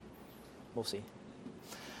We'll see.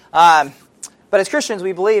 But as Christians,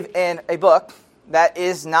 we believe in a book that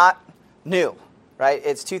is not new, right?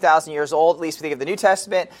 It's 2,000 years old, at least we think of the New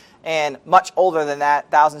Testament, and much older than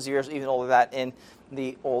that, thousands of years even older than that in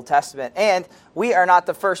the Old Testament. And we are not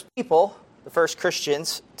the first people, the first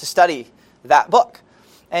Christians, to study that book.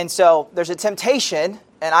 And so there's a temptation,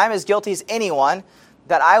 and I'm as guilty as anyone,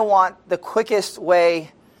 that I want the quickest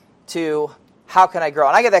way to how can I grow?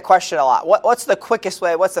 And I get that question a lot. What's the quickest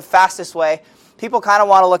way? What's the fastest way? People kind of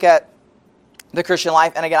want to look at the Christian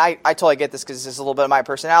life. And again, I totally get this because this is a little bit of my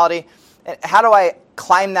personality. And how do I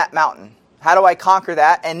climb that mountain? How do I conquer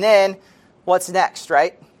that? And then what's next,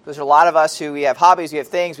 right? There's a lot of us who we have hobbies, we have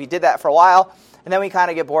things, we did that for a while, and then we kind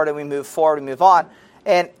of get bored and we move forward, we move on.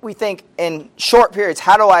 And we think in short periods,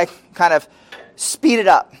 how do I kind of speed it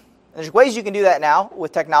up? And there's ways you can do that now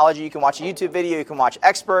with technology. You can watch a YouTube video, you can watch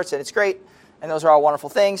experts, and it's great. And those are all wonderful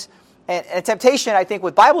things. And a temptation, I think,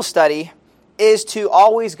 with Bible study is to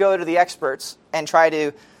always go to the experts and try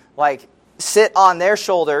to sit on their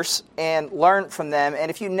shoulders and learn from them.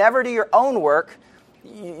 And if you never do your own work,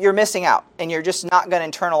 you're missing out, and you're just not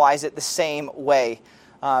going to internalize it the same way.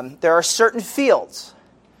 There are certain fields.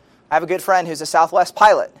 I have a good friend who's a Southwest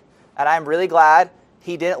pilot, and I'm really glad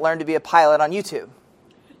he didn't learn to be a pilot on YouTube.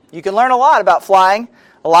 You can learn a lot about flying,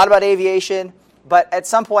 a lot about aviation, but at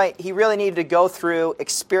some point he really needed to go through,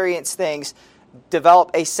 experience things,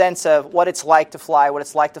 develop a sense of what it's like to fly, what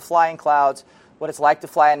it's like to fly in clouds, what it's like to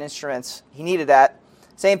fly on instruments. He needed that.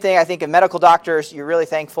 Same thing, I think, in medical doctors. You're really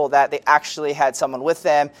thankful that they actually had someone with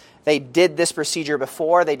them. They did this procedure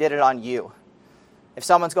before. They did it on you. If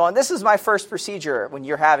someone's going, this is my first procedure, when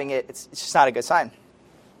you're having it, it's just not a good sign.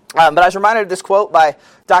 But I was reminded of this quote by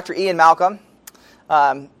Dr. Ian Malcolm.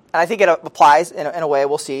 And I think it applies in a way,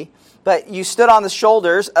 we'll see. But you stood on the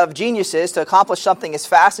shoulders of geniuses to accomplish something as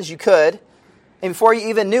fast as you could. And before you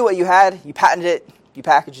even knew what you had, you patented it, you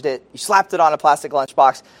packaged it, you slapped it on a plastic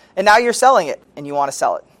lunchbox, and now you're selling it, and you want to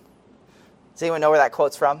sell it. Does anyone know where that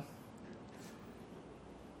quote's from?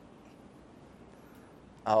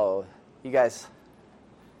 Oh, you guys,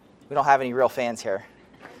 we don't have any real fans here.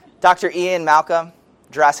 Dr. Ian Malcolm,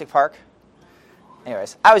 Jurassic Park.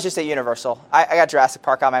 Anyways, I was just at Universal. I got Jurassic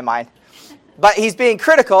Park on my mind. But he's being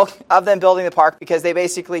critical of them building the park because they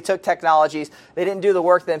basically took technologies, they didn't do the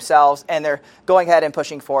work themselves, and they're going ahead and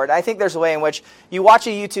pushing forward. And I think there's a way in which you watch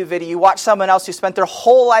a YouTube video, you watch someone else who spent their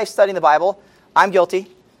whole life studying the Bible. I'm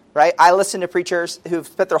guilty, right? I listen to preachers who've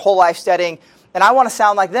spent their whole life studying, and I want to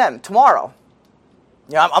sound like them tomorrow.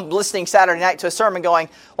 You know, I'm listening Saturday night to a sermon going,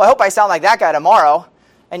 well, I hope I sound like that guy tomorrow.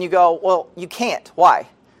 And you go, well, you can't. Why?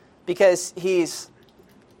 Because he's,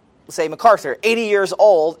 say, MacArthur, 80 years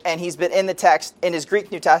old, and he's been in the text in his Greek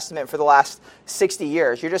New Testament for the last 60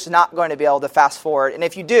 years. You're just not going to be able to fast forward. And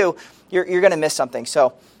if you do, you're going to miss something.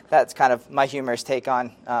 So that's kind of my humorous take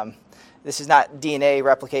on this is not DNA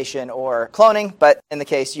replication or cloning, but in the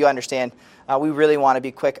case, you understand, we really want to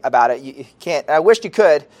be quick about it. You can't. I wish you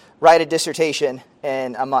could write a dissertation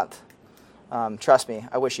in a month. Trust me,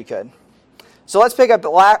 I wish you could. So let's pick up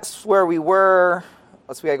last where we were.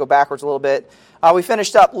 We got to go backwards a little bit. We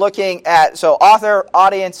finished up looking at, author,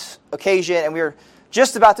 audience, occasion, and we were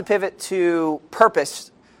just about to pivot to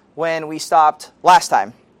purpose when we stopped last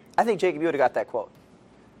time. I think, Jacob, you would have got that quote.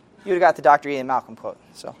 You would have got the Dr. Ian Malcolm quote.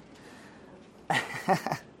 So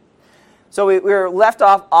we were left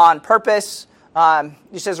off on purpose.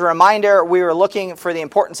 Just as a reminder, we were looking for the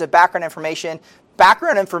importance of background information.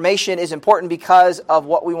 Background information is important because of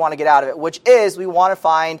what we want to get out of it, which is we want to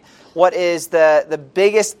find what is the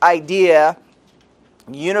biggest idea,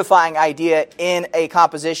 unifying idea in a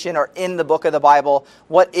composition or in the book of the Bible.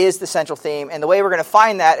 What is the central theme? And the way we're going to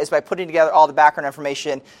find that is by putting together all the background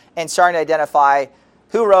information and starting to identify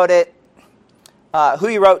who wrote it, who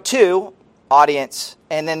you wrote to, audience,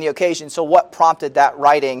 and then the occasion. So what prompted that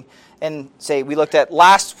writing? And we looked at the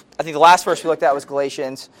last verse we looked at was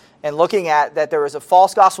Galatians, and looking at that there was a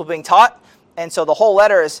false gospel being taught. And so the whole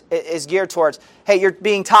letter is geared towards, hey, you're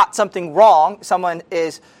being taught something wrong. Someone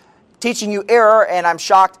is teaching you error, and I'm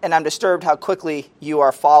shocked and I'm disturbed how quickly you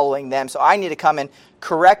are following them. So I need to come and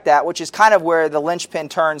correct that, which is kind of where the linchpin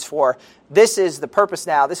turns for, this is the purpose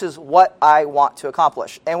now. This is what I want to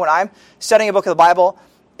accomplish. And when I'm studying a book of the Bible,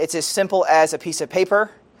 it's as simple as a piece of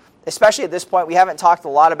paper. Especially at this point, we haven't talked a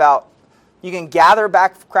lot about, you can gather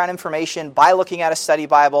background information by looking at a study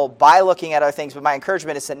Bible, by looking at other things, but my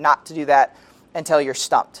encouragement is not to do that until you're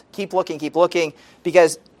stumped. Keep looking,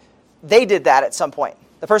 because they did that at some point.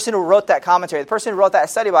 The person who wrote that commentary, the person who wrote that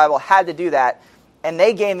study Bible had to do that, and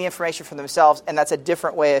they gained the information for themselves, and that's a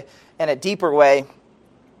different way and a deeper way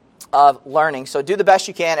of learning. So do the best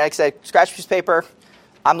you can. Like I said, scratch a piece of paper,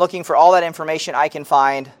 I'm looking for all that information I can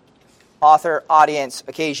find, author, audience,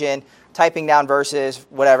 occasion, typing down verses,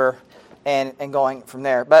 whatever, and going from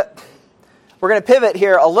there. But we're going to pivot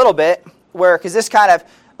here a little bit, because this kind of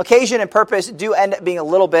occasion and purpose do end up being a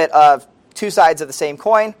little bit of two sides of the same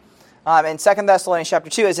coin. In 2 Thessalonians chapter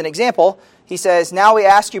 2, as an example, he says, "Now we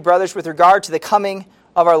ask you, brothers, with regard to the coming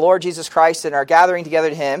of our Lord Jesus Christ and our gathering together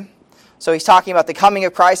to him." So he's talking about the coming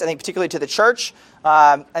of Christ, I think particularly to the church.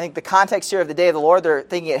 I think the context here of the day of the Lord, they're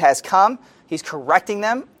thinking it has come. He's correcting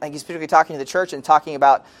them. I think he's particularly talking to the church and talking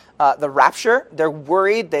about the rapture. They're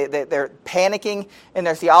worried, they're panicking in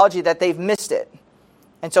their theology that they've missed it.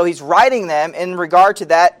 And so he's writing them in regard to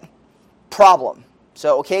that problem.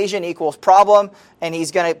 So occasion equals problem, and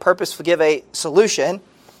he's going to purposefully give a solution.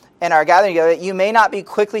 And our gathering together, you may not be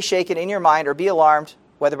quickly shaken in your mind or be alarmed,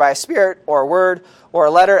 whether by a spirit or a word or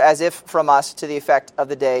a letter, as if from us, to the effect of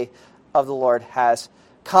the day of the Lord has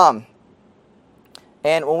come.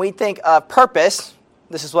 And when we think of purpose,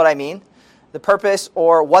 this is what I mean. The purpose,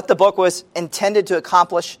 or what the book was intended to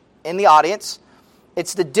accomplish in the audience,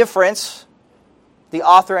 it's the difference the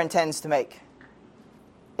author intends to make.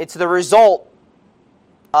 It's the result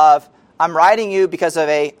of, I'm writing you because of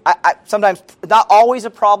sometimes not always a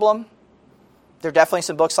problem. There are definitely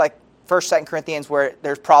some books like 1st, 2nd Corinthians where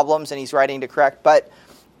there's problems and he's writing to correct, but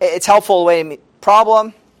it's helpful the way to meet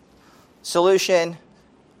problem, solution,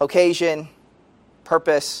 occasion,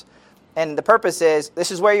 purpose. And the purpose is,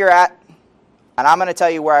 this is where you're at, and I'm going to tell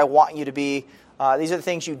you where I want you to be. These are the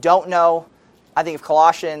things you don't know. I think of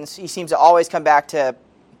Colossians, he seems to always come back to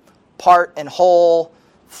part and whole,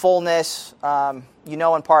 fullness. You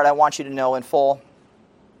know in part, I want you to know in full.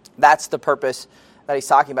 That's the purpose that he's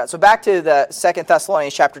talking about. So back to the 2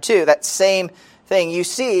 Thessalonians chapter 2, that same thing. You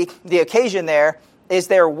see the occasion there is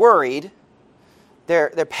they're worried, they're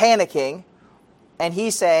panicking, and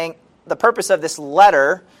he's saying the purpose of this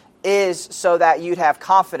letter is so that you'd have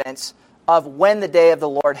confidence of when the day of the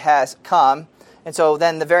Lord has come. And so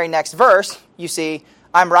then the very next verse, you see,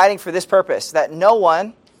 I'm writing for this purpose, that no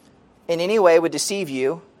one in any way would deceive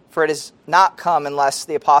you, for it is not come unless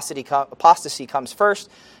the apostasy comes first,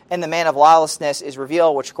 and the man of lawlessness is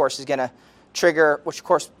revealed, which of course is going to trigger, which of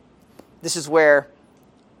course, this is where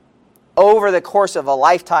over the course of a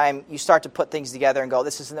lifetime, you start to put things together and go,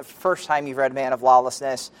 this isn't the first time you've read man of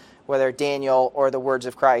lawlessness, whether Daniel or the words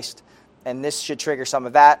of Christ. And this should trigger some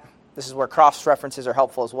of that. This is where cross-references are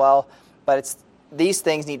helpful as well. But these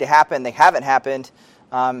things need to happen. They haven't happened.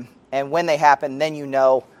 And when they happen, then you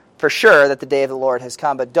know for sure that the day of the Lord has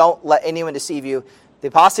come. But don't let anyone deceive you. The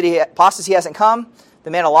apostasy hasn't come.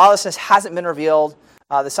 The man of lawlessness hasn't been revealed.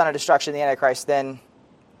 The son of destruction, the Antichrist, then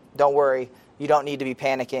don't worry. You don't need to be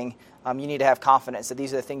panicking. You need to have confidence that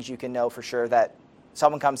these are the things you can know for sure, that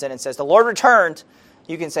someone comes in and says, the Lord returned.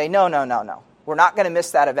 You can say, no. We're not going to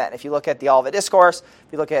miss that event. If you look at the Olivet Discourse,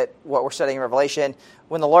 if you look at what we're studying in Revelation,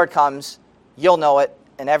 when the Lord comes, you'll know it,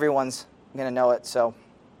 and everyone's going to know it. So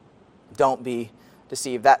don't be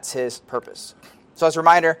deceived. That's his purpose. So as a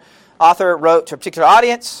reminder, author wrote to a particular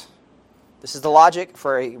audience. This is the logic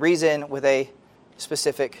for a reason with a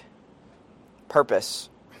specific purpose.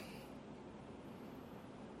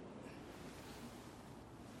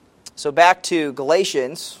 So back to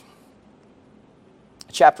Galatians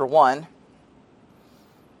chapter 1.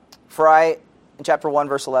 In chapter 1,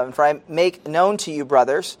 verse 11, "For I make known to you,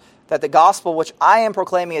 brothers, that the gospel which I am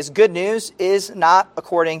proclaiming as good news is not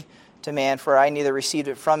according to man, for I neither received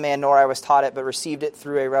it from man nor I was taught it, but received it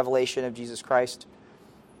through a revelation of Jesus Christ."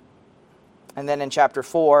 And then in chapter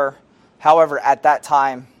 4, "However, at that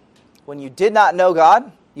time, when you did not know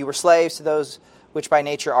God, you were slaves to those which by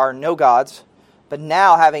nature are no gods. But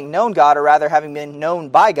now, having known God, or rather having been known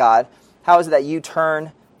by God, how is it that you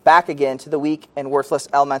turn back again to the weak and worthless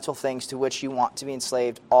elemental things to which you want to be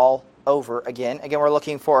enslaved all over again?" Again, we're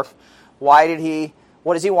looking for what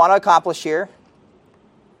does he want to accomplish here?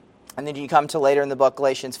 And then you come to later in the book,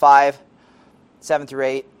 Galatians 5, 7 through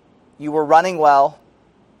 8. "You were running well.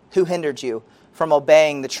 Who hindered you from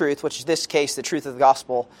obeying the truth?" Which is this case, the truth of the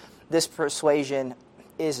gospel. "This persuasion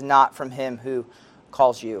is not from him who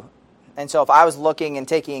calls you." And so if I was looking and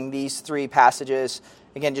taking these three passages,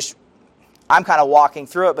 again, I'm kind of walking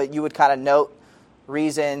through it, but you would kind of note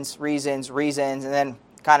reasons, and then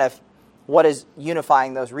kind of what is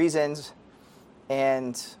unifying those reasons.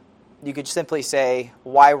 And you could simply say,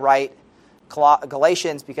 why write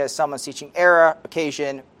Galatians? Because someone's teaching error,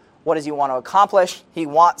 occasion. What does he want to accomplish? He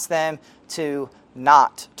wants them to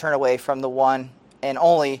not turn away from the one and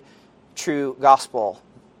only true gospel.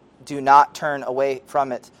 Do not turn away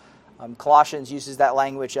from it. Colossians uses that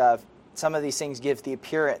language of some of these things give the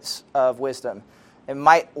appearance of wisdom. It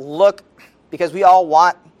might look because we all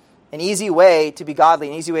want an easy way to be godly,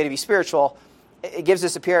 an easy way to be spiritual. It gives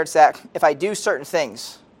this appearance that if I do certain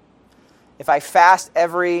things, if I fast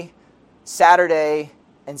every Saturday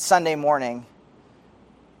and Sunday morning,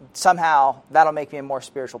 somehow that'll make me a more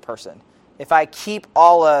spiritual person. If I keep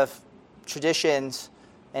all of traditions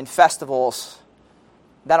and festivals,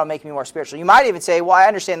 that'll make me more spiritual. You might even say, well, I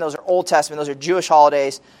understand those are Old Testament, those are Jewish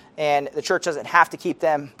holidays, and the church doesn't have to keep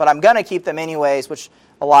them, but I'm going to keep them anyways, which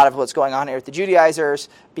a lot of what's going on here with the Judaizers,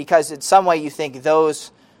 because in some way you think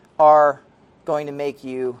those are going to make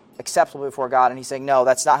you acceptable before God. And he's saying, no,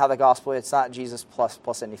 that's not how the gospel is. It's not Jesus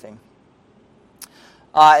plus anything.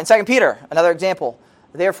 In 2 Peter, another example.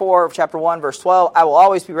 Therefore, chapter 1, verse 12, I will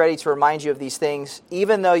always be ready to remind you of these things,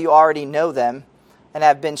 even though you already know them and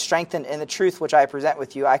have been strengthened in the truth which I present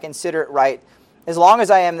with you. I consider it right, as long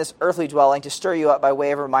as I am this earthly dwelling, to stir you up by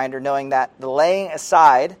way of reminder, knowing that the laying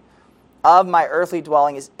aside of my earthly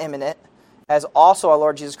dwelling is imminent, as also our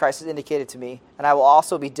Lord Jesus Christ has indicated to me, and I will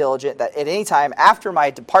also be diligent that at any time after my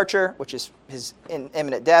departure, which is his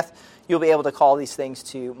imminent death, you'll be able to call these things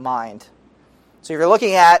to mind. So if you're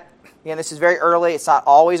looking at, again, this is very early, it's not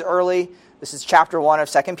always early, this is chapter 1 of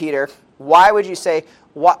 2 Peter, why would you say,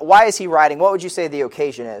 why is he writing? What would you say the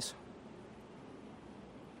occasion is?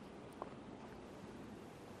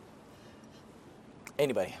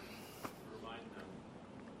 Anybody?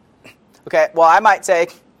 Okay, well, I might say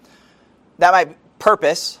that might be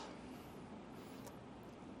purpose.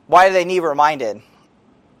 Why do they need reminded?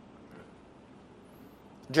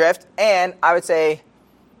 Drift. And I would say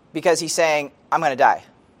because he's saying, I'm going to die.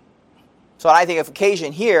 So when I think of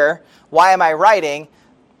occasion here, why am I writing?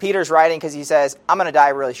 Peter's writing because he says, I'm going to die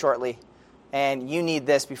really shortly, and you need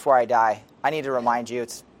this before I die. I need to remind you.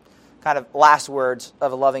 It's kind of last words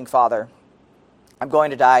of a loving father. I'm going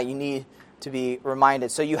to die. You need to be reminded.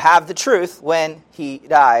 So you have the truth when he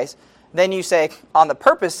dies. Then you say, on the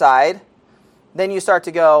purpose side, then you start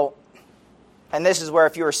to go, and this is where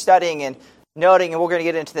if you were studying and noting, and we're going to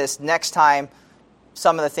get into this next time,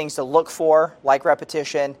 some of the things to look for, like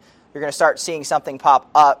repetition, you're going to start seeing something pop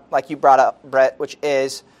up, like you brought up, Brett, which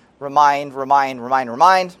is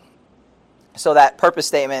remind. So that purpose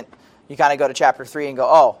statement, you kind of go to chapter 3 and go,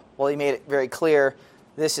 oh, well, he made it very clear.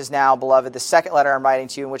 This is now, beloved, the second letter I'm writing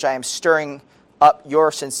to you, in which I am stirring up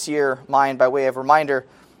your sincere mind by way of reminder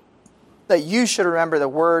that you should remember the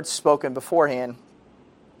words spoken beforehand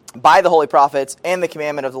by the holy prophets and the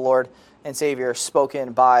commandment of the Lord and Savior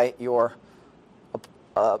spoken by your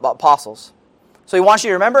apostles. So he wants you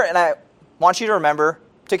to remember, and I want you to remember,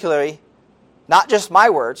 particularly, not just my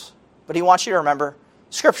words, but he wants you to remember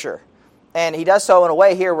Scripture. And he does so in a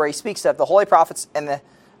way here where he speaks of the holy prophets and the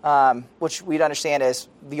which we'd understand as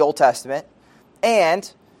the Old Testament,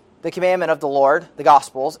 and the commandment of the Lord, the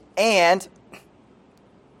Gospels, and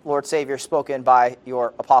Lord Savior spoken by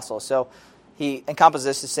your apostles. So he encompasses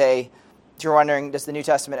this to say, if you're wondering, does the New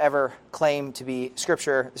Testament ever claim to be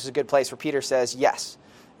Scripture? This is a good place where Peter says, yes.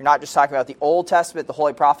 You're not just talking about the Old Testament, the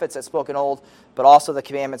holy prophets that spoke in old, but also the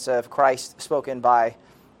commandments of Christ spoken by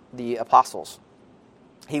the apostles.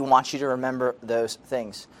 He wants you to remember those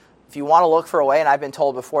things. If you want to look for a way, and I've been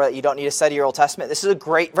told before that you don't need to study your Old Testament, this is a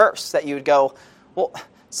great verse that you would go, well,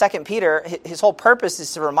 2 Peter, his whole purpose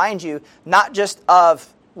is to remind you not just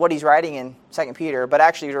of what he's writing in 2 Peter, but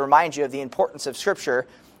actually to remind you of the importance of Scripture,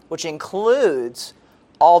 which includes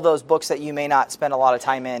all those books that you may not spend a lot of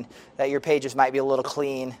time in, that your pages might be a little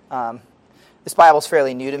clean. This Bible's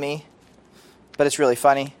fairly new to me, but it's really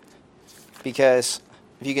funny because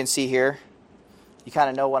if you can see here, you kind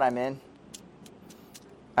of know what I'm in.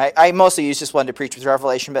 I mostly use this one to preach with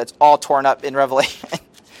Revelation, but it's all torn up in Revelation.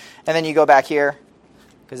 And then you go back here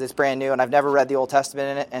because it's brand new, and I've never read the Old Testament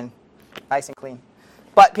in it, and nice and clean.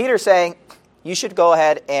 But Peter's saying you should go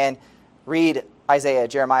ahead and read Isaiah,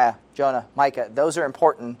 Jeremiah, Jonah, Micah. Those are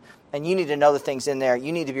important, and you need to know the things in there.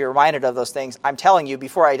 You need to be reminded of those things. I'm telling you,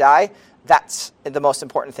 before I die, that's the most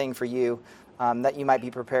important thing for you, that you might be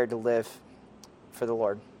prepared to live for the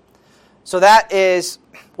Lord. So that is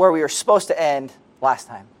where we were supposed to end last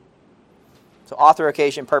time. So author,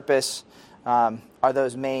 occasion, purpose are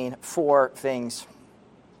those main four things,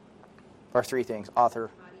 or three things. Author,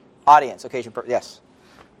 audience, occasion, purpose. Yes,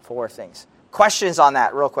 four things. Questions on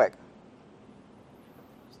that real quick?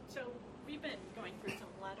 So we've been going through some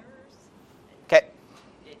letters. Okay.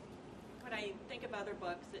 When I think of other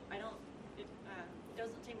books, it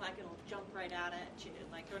doesn't seem like it'll jump right out at you.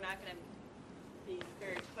 Like they're not going to be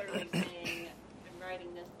very clearly saying, I'm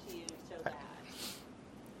writing this to you so that.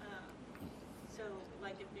 So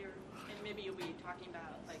like if you're, and maybe you'll be talking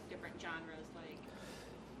about like different genres like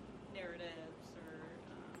narratives or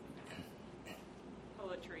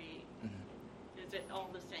poetry. is it all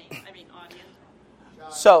the same? I mean, audience.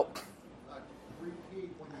 So, repeat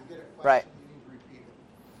when you get a question. Right. You need to repeat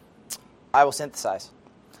it. I will synthesize.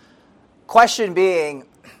 Question being,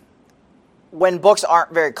 when books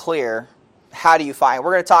aren't very clear, how do you find?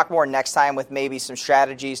 We're going to talk more next time with maybe some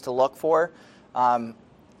strategies to look for.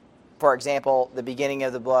 For example, the beginning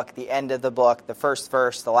of the book, the end of the book, the first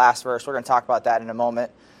verse, the last verse. We're going to talk about that in a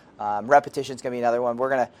moment. Repetition is going to be another one. We're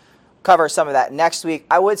going to cover some of that next week.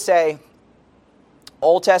 I would say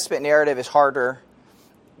Old Testament narrative is harder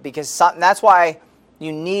because that's why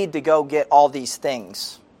you need to go get all these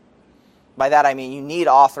things. By that I mean you need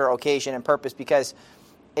author, occasion, and purpose because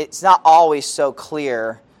it's not always so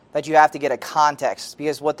clear that you have to get a context.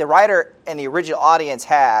 Because what the writer and the original audience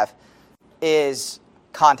have is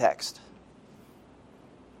context.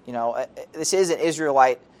 You know, this is an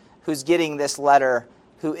Israelite who's getting this letter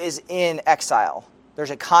who is in exile. There's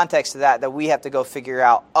a context to that we have to go figure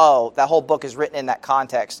out, oh, that whole book is written in that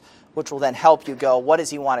context, which will then help you go, what does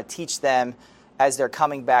he want to teach them as they're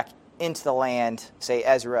coming back into the land, say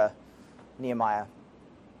Ezra, Nehemiah.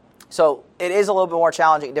 So it is a little bit more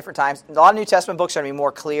challenging at different times. A lot of New Testament books are going to be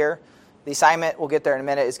more clear. The assignment, we'll get there in a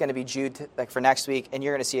minute, is going to be Jude for next week, and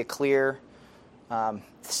you're going to see a clear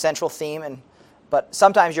central theme. But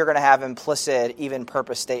sometimes you're going to have implicit, even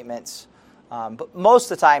purpose statements. But most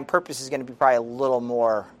of the time, purpose is going to be probably a little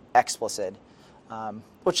more explicit,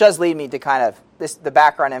 which does lead me to kind of the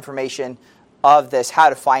background information of this, how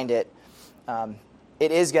to find it.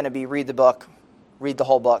 It is going to be read the book, read the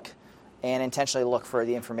whole book, and intentionally look for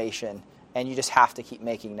the information. And you just have to keep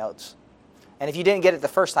making notes. And if you didn't get it the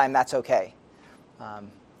first time, that's okay.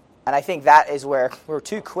 And I think that is where we're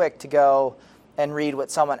too quick to go and read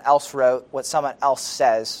what someone else wrote, what someone else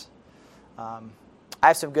says. I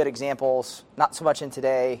have some good examples, not so much in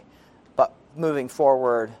today, but moving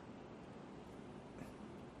forward.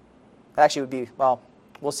 That actually would be, well,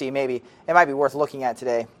 we'll see, maybe. It might be worth looking at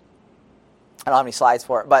today. I don't have any slides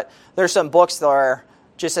for it, but there's some books that are,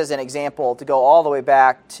 just as an example, to go all the way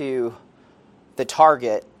back to the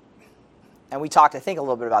Target. And we talked, I think, a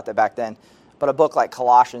little bit about that back then, but a book like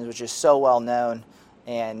Colossians, which is so well known,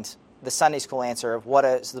 and the Sunday school answer of what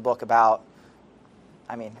is the book about.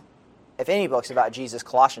 I mean, if any book's about Jesus,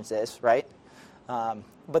 Colossians is, right?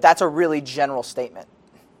 But that's a really general statement.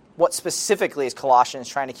 What specifically is Colossians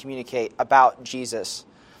trying to communicate about Jesus?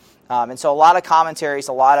 And so a lot of commentaries,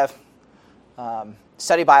 a lot of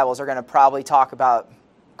study Bibles are going to probably talk about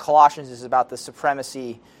Colossians is about the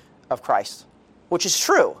supremacy of Christ, which is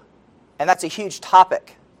true. And that's a huge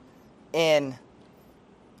topic in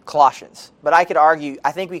Colossians. But I could argue,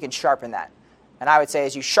 I think we can sharpen that. And I would say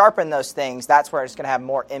as you sharpen those things, that's where it's going to have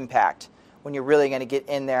more impact when you're really going to get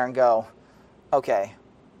in there and go, okay,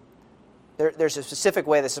 there's a specific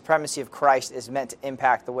way the supremacy of Christ is meant to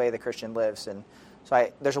impact the way the Christian lives. And so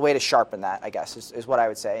there's a way to sharpen that, I guess, is what I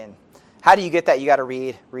would say. And how do you get that? You got to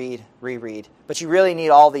read, reread. But you really need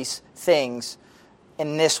all these things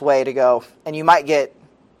in this way to go. And you might get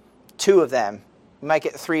 2 of them. You might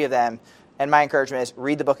get 3 of them. And my encouragement is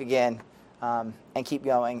read the book again and keep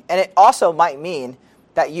going. And it also might mean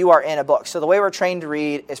that you are in a book. So the way we're trained to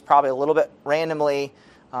read is probably a little bit randomly.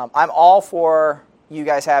 I'm all for you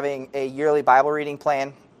guys having a yearly Bible reading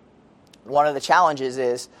plan. One of the challenges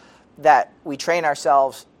is that we train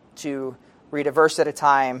ourselves to read a verse at a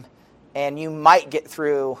time, and you might get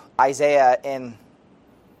through Isaiah in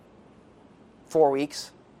 4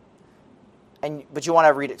 weeks, but you want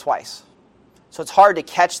to read it twice. So it's hard to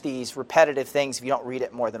catch these repetitive things if you don't read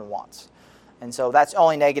it more than once. And so that's the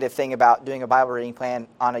only negative thing about doing a Bible reading plan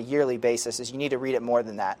on a yearly basis is you need to read it more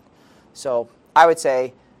than that. So I would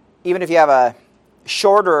say even if you have a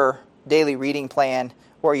shorter daily reading plan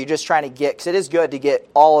where you're just trying to get, because it is good to get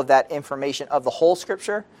all of that information of the whole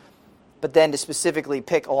Scripture, but then to specifically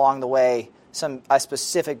pick along the way a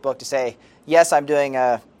specific book to say, yes, I'm doing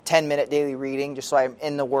a 10-minute daily reading just so I'm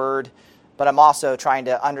in the Word, but I'm also trying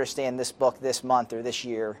to understand this book this month or this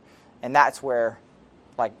year. And that's where,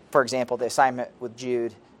 like, for example, the assignment with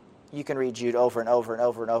Jude, you can read Jude over and over and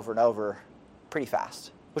over and over and over pretty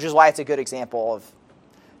fast, which is why it's a good example of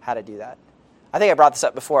how to do that. I think I brought this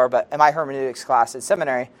up before, but in my hermeneutics class at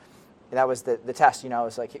seminary, that was the test, it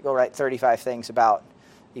was like, go write 35 things about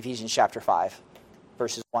Ephesians chapter 5,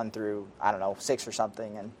 verses 1 through, 6 or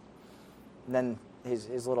something. And then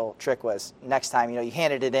his little trick was, next time, you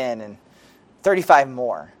handed it in and 35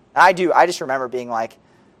 more. And I just remember being like,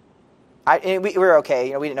 we were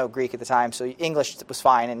okay. We didn't know Greek at the time, so English was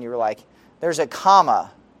fine. And you were like, there's a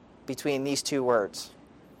comma between these 2 words.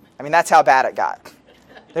 I mean, that's how bad it got.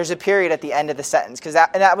 There's a period at the end of the sentence. And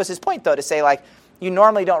that was his point, though, to say, like, you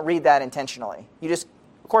normally don't read that intentionally. You just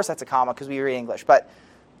course that's a comma because we read English, but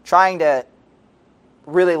trying to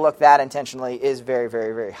really look that intentionally is very,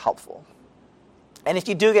 very, very helpful. And if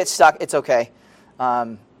you do get stuck, it's okay.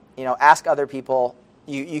 Ask other people.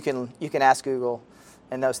 You can ask Google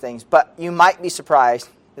and those things, but you might be surprised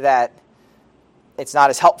that it's not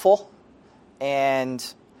as helpful. And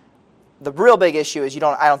the real big issue is you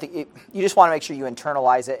just want to make sure you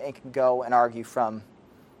internalize it and can go and argue from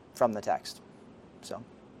the text. So,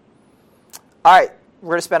 all right, we're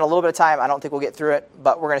going to spend a little bit of time. I don't think we'll get through it,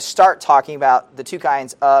 but we're going to start talking about the two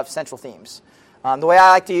kinds of central themes. The way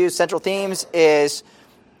I like to use central themes is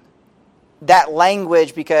that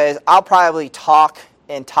language, because I'll probably talk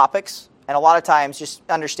in topics, and a lot of times just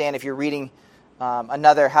understand if you're reading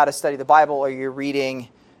another How to Study the Bible or you're reading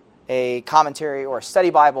a commentary or a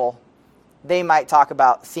study Bible, they might talk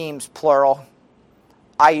about themes plural.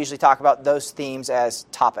 I usually talk about those themes as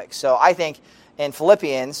topics. So I think in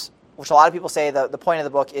Philippians, which a lot of people say the point of the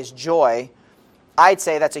book is joy, I'd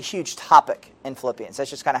say that's a huge topic in Philippians. That's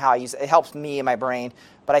just kind of how I use it. It helps me in my brain,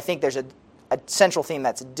 but I think there's a central theme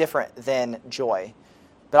that's different than joy.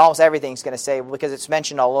 But almost everything's going to say, because it's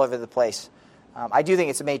mentioned all over the place. I do think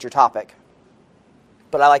it's a major topic,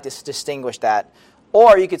 but I like to distinguish that.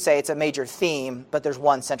 Or you could say it's a major theme, but there's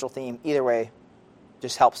one central theme. Either way,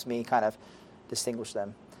 just helps me kind of distinguish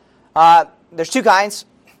them. There's two kinds.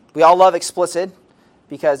 We all love explicit,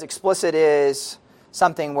 because explicit is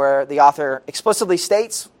something where the author explicitly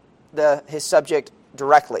states his subject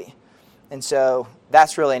directly. And so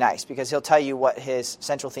that's really nice, because he'll tell you what his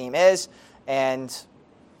central theme is, and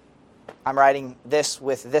I'm writing this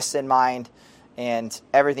with this in mind, and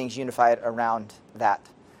everything's unified around that.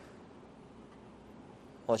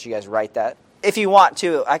 I'll let you guys write that. If you want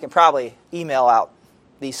to, I can probably email out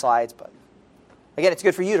these slides, but again, it's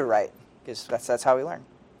good for you to write, because that's how we learn.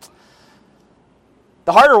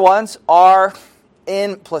 The harder ones are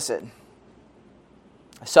implicit.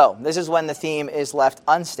 So this is when the theme is left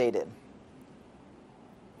unstated.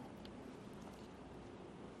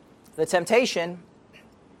 The temptation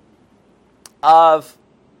of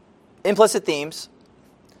implicit themes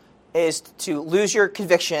is to lose your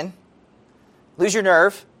conviction, lose your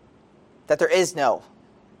nerve, that there is no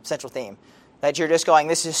central theme. That you're just going,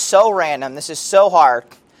 this is so random, this is so hard,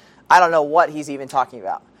 I don't know what he's even talking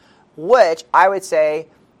about. Which I would say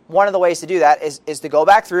one of the ways to do that is to go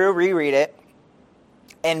back through, reread it,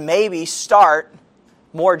 and maybe start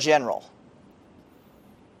more general.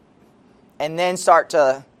 And then start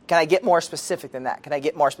to, can I get more specific than that? Can I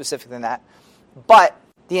get more specific than that? But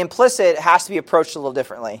the implicit has to be approached a little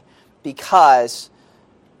differently, because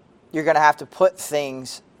you're going to have to put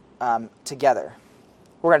things together.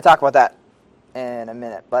 We're going to talk about that in a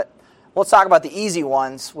minute, but let's talk about the easy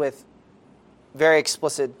ones with very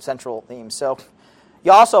explicit central themes. So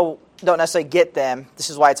you also don't necessarily get them. This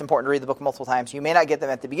is why it's important to read the book multiple times. You may not get them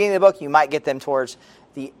at the beginning of the book. You might get them towards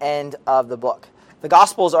the end of the book. The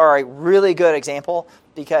Gospels are a really good example,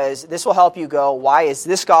 because this will help you go, why is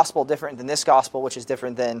this Gospel different than this Gospel, which is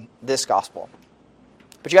different than this Gospel?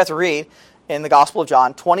 But you have to read in the Gospel of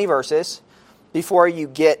John 20 verses before you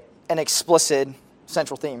get an explicit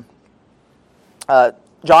central theme.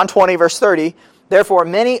 John 20, verse 30, therefore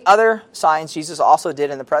many other signs Jesus also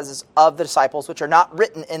did in the presence of the disciples, which are not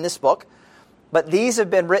written in this book, but these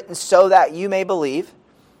have been written so that you may believe.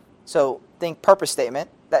 So think purpose statement,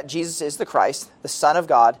 that Jesus is the Christ, the Son of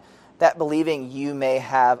God, that believing you may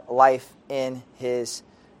have life in his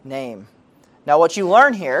name. Now what you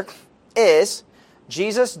learn here is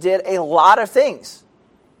Jesus did a lot of things,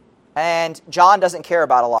 and John doesn't care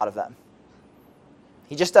about a lot of them.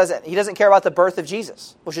 He doesn't care about the birth of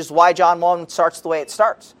Jesus, which is why John 1 starts the way it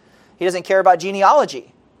starts. He doesn't care about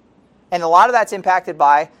genealogy. And a lot of that's impacted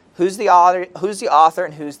by who's the author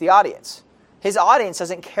and who's the audience. His audience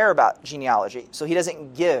doesn't care about genealogy, so he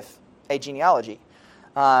doesn't give a genealogy.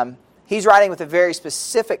 He's writing with a very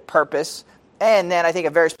specific purpose, and then I think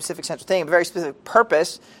a very specific central thing, a very specific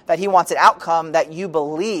purpose, that he wants an outcome that you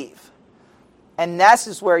believe. And this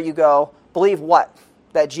is where you go, believe what?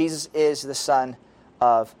 That Jesus is the Son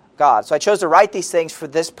of God. So I chose to write these things for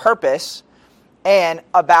this purpose and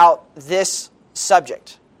about this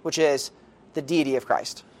subject, which is the deity of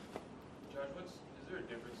Christ. Josh, is there a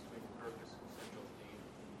difference between purpose and central theme?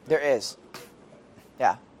 There is.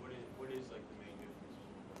 Yeah. What is like the main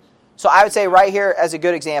difference? So I would say right here as a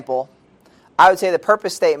good example, I would say the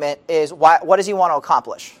purpose statement is what does he want to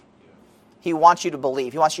accomplish? He wants you to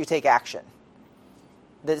believe. He wants you to take action.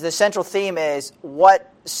 The central theme is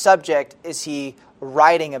what subject is he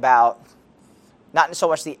writing about? Not so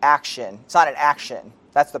much the action. It's not an action.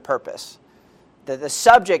 That's the purpose. The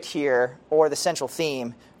subject here, or the central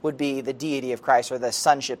theme, would be the deity of Christ or the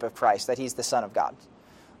sonship of Christ, that he's the Son of God,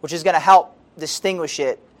 which is going to help distinguish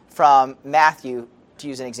it from Matthew, to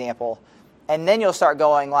use an example. And then you'll start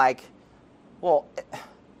going like, well,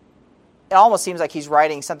 it almost seems like he's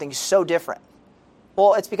writing something so different.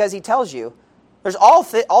 Well, it's because he tells you, there's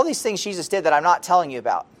all these things Jesus did that I'm not telling you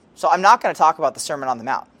about. So I'm not going to talk about the Sermon on the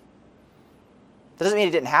Mount. That doesn't mean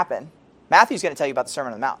it didn't happen. Matthew's going to tell you about the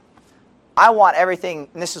Sermon on the Mount. I want everything,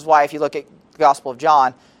 and this is why if you look at the Gospel of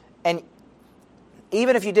John, and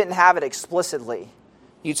even if you didn't have it explicitly,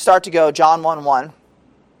 you'd start to go John 1:1,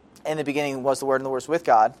 in the beginning was the Word, and the Word was with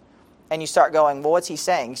God, and you start going, well, what's he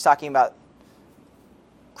saying? He's talking about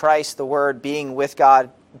Christ, the Word, being with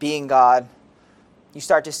God, being God. You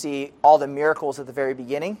start to see all the miracles at the very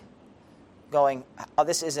beginning, going, oh,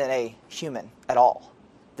 this isn't a human at all.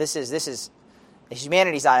 This is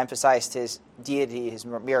humanity's not emphasized, his deity, his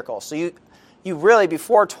miracles. So you really,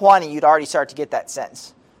 before 20, you'd already start to get that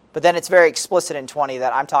sense. But then it's very explicit in 20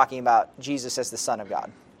 that I'm talking about Jesus as the Son of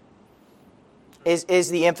God. Is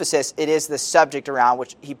the emphasis, it is the subject around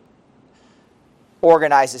which he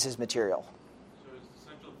organizes his material. So is the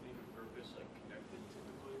central theme and purpose connected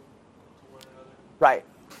typically to one another? Right.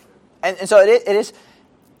 And so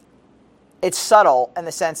it's subtle in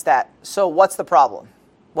the sense that, so what's the problem?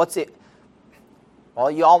 Well,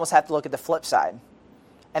 you almost have to look at the flip side.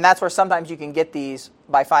 And that's where sometimes you can get these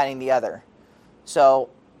by finding the other. So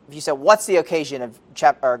if you said, what's the occasion of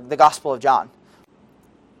the Gospel of John?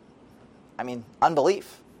 I mean,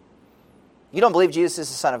 unbelief. You don't believe Jesus is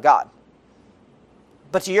the Son of God.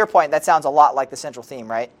 But to your point, that sounds a lot like the central theme,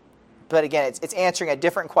 right? But again, it's answering a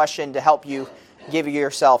different question to help you give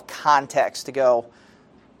yourself context to go,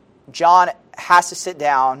 John has to sit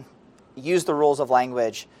down, use the rules of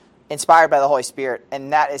language, inspired by the Holy Spirit,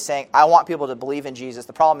 and that is saying, I want people to believe in Jesus.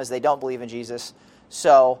 The problem is they don't believe in Jesus.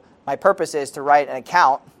 So my purpose is to write an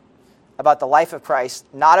account about the life of Christ,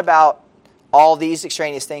 not about all these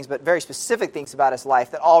extraneous things, but very specific things about his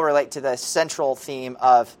life that all relate to the central theme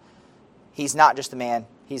of he's not just a man,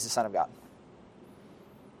 he's the Son of God.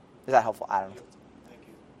 Is that helpful? I don't know. Thank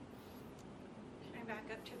you. Can I back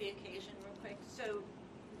up to the occasion real quick? So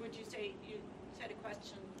would you say, you said the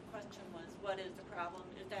question was, what is the problem?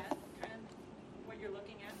 Is that kind of what you're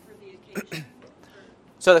looking at for the occasion?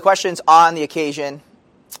 So the question's on the occasion,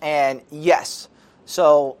 and yes.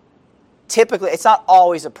 So typically, it's not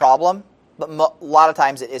always a problem, but a lot of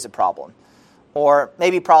times it is a problem. Or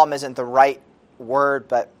maybe problem isn't the right word,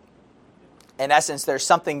 but in essence, there's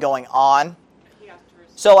something going on.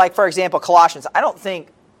 So like, for example, Colossians, I don't think,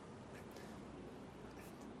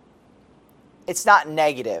 it's not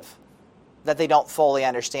negative that they don't fully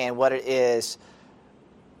understand what it is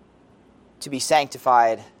to be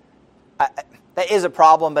sanctified. That is a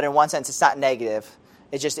problem, but in one sense, it's not negative.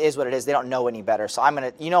 It just is what it is. They don't know any better. So I'm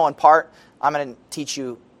going to, in part, I'm going to teach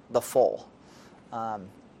you the full.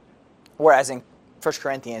 Whereas in 1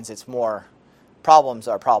 Corinthians, it's more problems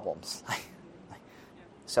are problems.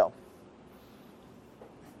 So.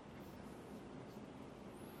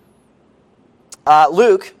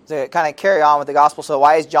 Luke, to kind of carry on with the gospel, so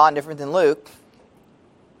why is John different than Luke?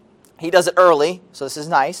 He does it early, so this is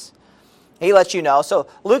nice. He lets you know. So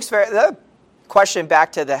Luke's the question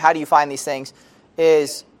back to the how do you find these things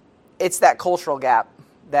is it's that cultural gap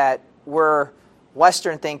that we're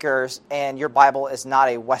Western thinkers and your Bible is not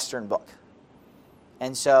a Western book.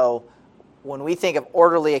 And so when we think of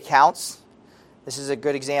orderly accounts, this is a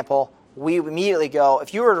good example, we immediately go,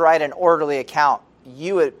 if you were to write an orderly account,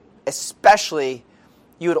 you would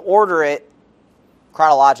order it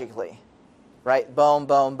chronologically, right? Boom,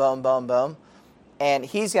 boom, boom, boom, boom. And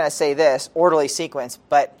he's going to say this, orderly sequence,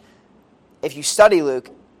 but if you study Luke,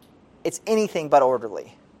 it's anything but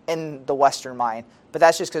orderly in the Western mind. But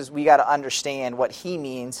that's just because we got to understand what he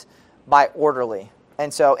means by orderly.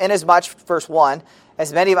 And so, inasmuch, verse 1,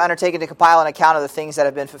 as many have undertaken to compile an account of the things that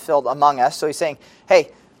have been fulfilled among us. So he's saying, hey,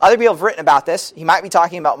 other people have written about this. He might be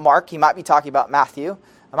talking about Mark. He might be talking about Matthew.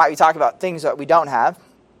 I might be talking about things that we don't have.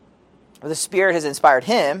 But the Spirit has inspired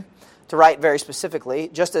him to write very specifically,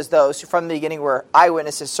 just as those who from the beginning were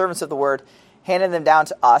eyewitnesses, servants of the word, handed them down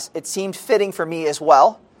to us. It seemed fitting for me as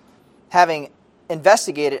well, having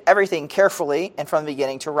investigated everything carefully and from the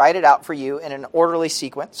beginning, to write it out for you in an orderly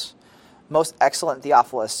sequence, most excellent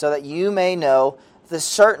Theophilus, so that you may know the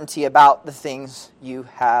certainty about the things you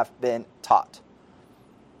have been taught.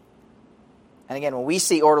 And again, when we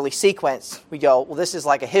see orderly sequence, we go, well, this is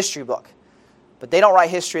like a history book. But they don't write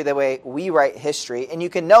history the way we write history. And you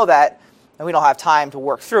can know that, and we don't have time to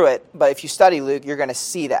work through it, but if you study Luke, you're going to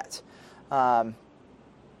see that.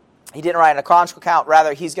 He didn't write a chronological account.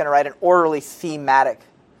 Rather, he's going to write an orderly thematic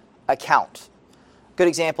account. good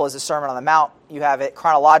example is the Sermon on the Mount. You have it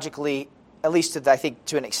chronologically, at least I think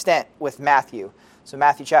to an extent, with Matthew. So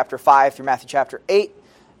Matthew chapter 5 through Matthew chapter 8,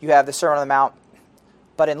 you have the Sermon on the Mount.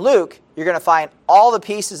 But in Luke, you're going to find all the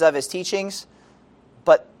pieces of his teachings,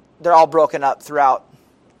 but they're all broken up throughout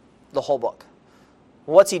the whole book.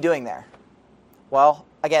 What's he doing there? Well,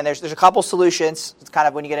 again, there's a couple solutions. It's kind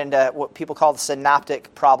of when you get into what people call the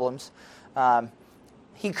synoptic problems.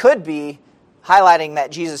 He could be highlighting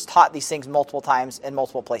that Jesus taught these things multiple times in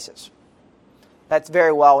multiple places. That's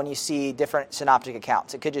very well when you see different synoptic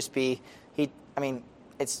accounts. It could just be,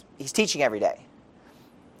 he's teaching every day.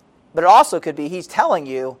 But it also could be he's telling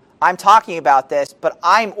you, I'm talking about this, but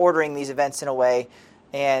I'm ordering these events in a way,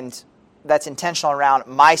 and that's intentional around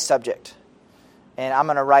my subject. And I'm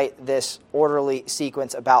going to write this orderly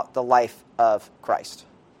sequence about the life of Christ.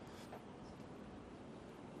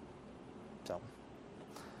 So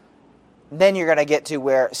then you're going to get to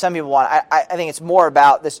where some people want, I think it's more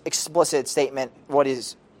about this explicit statement, what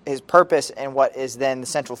is his purpose and what is then the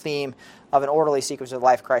central theme of an orderly sequence of the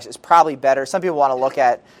life of Christ is probably better. Some people want to look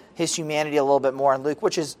at his humanity a little bit more in Luke,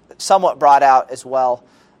 which is somewhat brought out as well.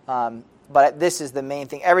 But this is the main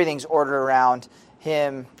thing. Everything's ordered around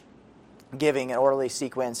him giving an orderly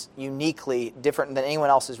sequence uniquely different than anyone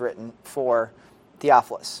else has written for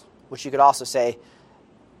Theophilus, which you could also say,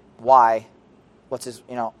 why? What's his,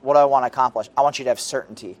 what do I want to accomplish? I want you to have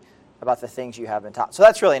certainty about the things you have been taught. So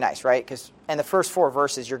that's really nice, right? Because in the first 4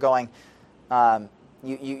 verses, you're going,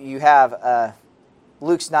 you have,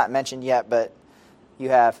 Luke's not mentioned yet, but you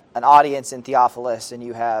have an audience in Theophilus, and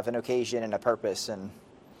you have an occasion and a purpose and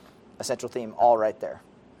a central theme all right there.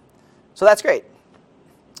 So that's great.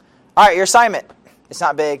 All right, your assignment. It's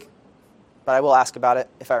not big, but I will ask about it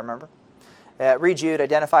if I remember. Read Jude,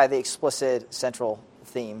 identify the explicit central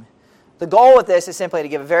theme. The goal with this is simply to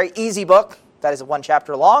give a very easy book that is 1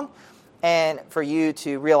 chapter long, and for you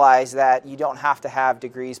to realize that you don't have to have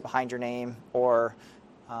degrees behind your name or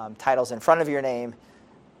titles in front of your name.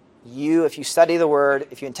 If you study the Word,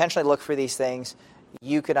 if you intentionally look for these things,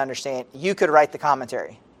 you could understand, you could write the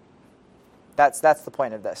commentary. That's the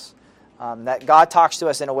point of this. That God talks to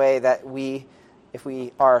us in a way that if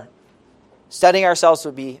we are studying ourselves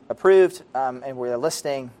to be approved and we're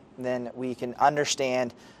listening, then we can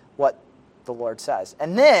understand what the Lord says.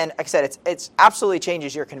 And then, like I said, it's absolutely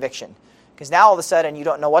changes your conviction. Because now all of a sudden you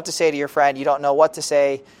don't know what to say to your friend, you don't know what to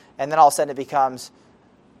say, and then all of a sudden it becomes,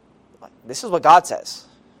 this is what God says.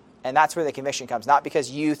 And that's where the conviction comes. Not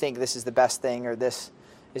because you think this is the best thing or this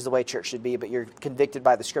is the way church should be, but you're convicted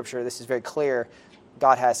by the Scripture. This is very clear.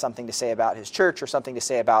 God has something to say about his church, or something to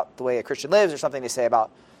say about the way a Christian lives, or something to say about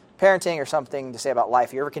parenting, or something to say about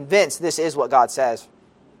life. You're convinced this is what God says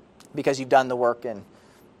because you've done the work and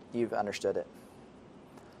you've understood it.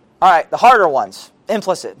 All right, the harder ones,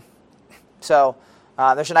 implicit. So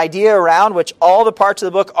there's an idea around which all the parts of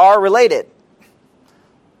the book are related.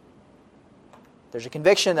 There's a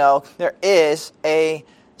conviction, though. There is a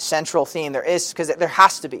central theme. There is, because there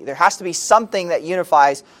has to be. There has to be something that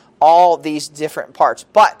unifies all these different parts.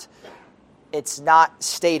 But it's not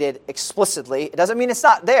stated explicitly. It doesn't mean it's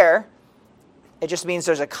not there. It just means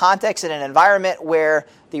there's a context and an environment where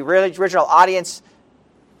the original audience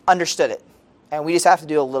understood it. And we just have to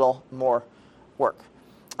do a little more work.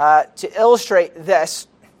 To illustrate this,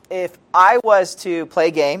 if I was to play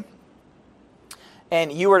a game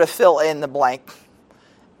and you were to fill in the blank,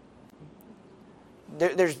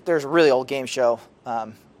 there's a really old game show,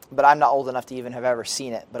 but I'm not old enough to even have ever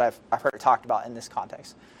seen it, but I've heard it talked about in this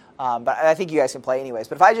context. But I think you guys can play anyways.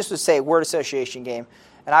 But if I just would say word association game,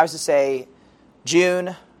 and I was to say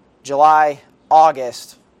June, July,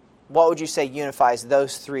 August, what would you say unifies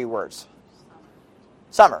those 3 words?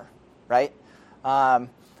 Summer, right?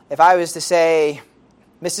 If I was to say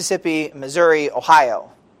Mississippi, Missouri,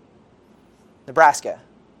 Ohio, Nebraska,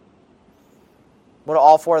 what do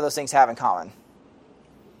all 4 of those things have in common?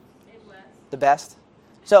 Midwest. The best?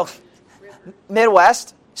 So,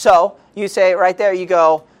 Midwest. So, you say right there, you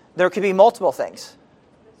go, there could be multiple things.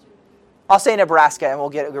 I'll say Nebraska, and we'll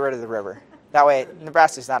get rid of the river. That way,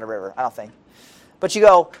 Nebraska's not a river, I don't think. But you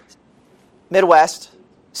go Midwest,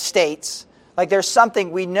 states. Like there's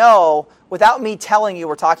something we know, without me telling you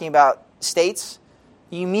we're talking about states,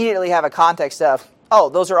 you immediately have a context of, oh,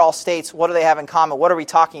 those are all states. What do they have in common? What are we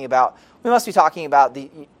talking about? We must be talking about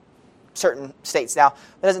the certain states. Now,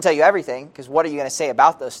 that doesn't tell you everything, because what are you going to say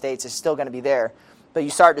about those states is still going to be there. But you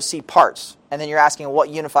start to see parts, and then you're asking what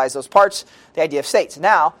unifies those parts, the idea of states.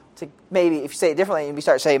 Now, to maybe, if you say it differently, and we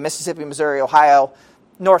start saying Mississippi, Missouri, Ohio,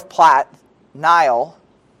 North Platte, Nile,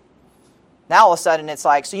 now all of a sudden it's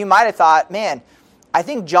like, so you might have thought, man, I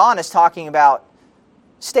think John is talking about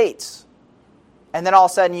states. And then all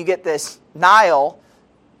of a sudden you get this Nile,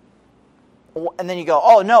 and then you go,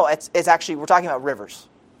 oh no, it's actually, we're talking about rivers.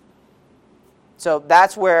 So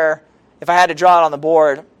that's where, if I had to draw it on the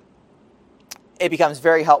board, it becomes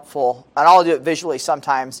very helpful. And I'll do it visually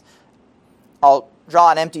sometimes. I'll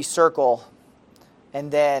draw an empty circle,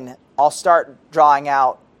 and then I'll start drawing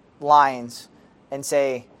out lines and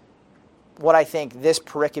say what I think this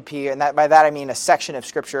pericope, and by that I mean a section of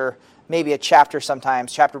Scripture, maybe a chapter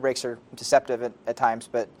sometimes. Chapter breaks are deceptive at times,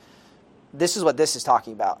 but this is what this is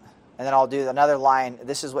talking about. And then I'll do another line,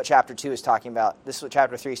 this is what chapter 2 is talking about, this is what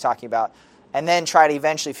chapter 3 is talking about, and then try to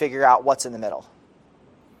eventually figure out what's in the middle.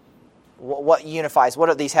 What unifies, what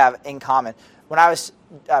do these have in common? When I was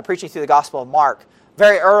preaching through the Gospel of Mark,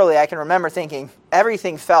 very early I can remember thinking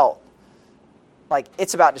everything felt like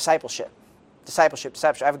it's about discipleship. Discipleship.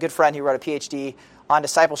 I have a good friend who wrote a PhD on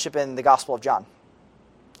discipleship in the Gospel of John.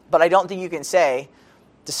 But I don't think you can say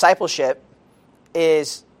discipleship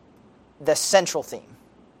is the central theme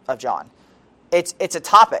of John. It's a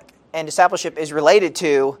topic, and discipleship is related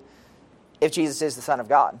to if Jesus is the Son of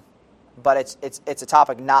God. But it's a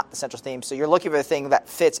topic, not the central theme. So you're looking for the thing that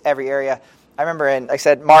fits every area. I remember like I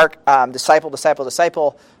said, Mark, disciple,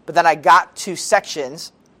 but then I got to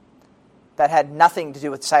sections that had nothing to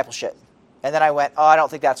do with discipleship. And then I went, oh, I don't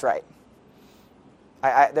think that's right.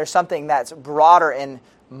 There's something that's broader in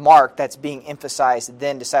Mark that's being emphasized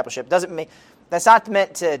than discipleship. That's not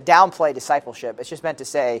meant to downplay discipleship. It's just meant to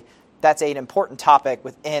say that's an important topic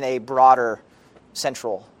within a broader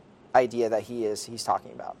central idea that he's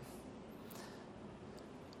talking about.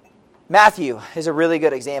 Matthew is a really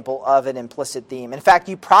good example of an implicit theme. In fact,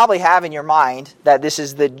 you probably have in your mind that this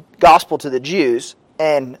is the gospel to the Jews,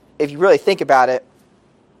 and if you really think about it,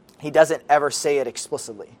 he doesn't ever say it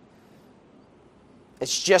explicitly.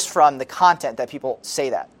 It's just from the content that people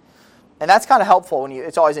say that. And that's kind of helpful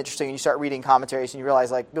it's always interesting when you start reading commentaries and you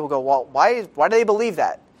realize, like, people go, well, why do they believe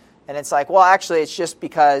that? And it's like, well, actually, it's just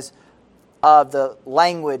because of the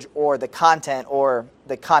language or the content or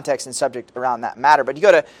the context and subject around that matter. But you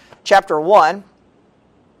go to chapter 1,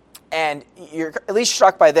 and you're at least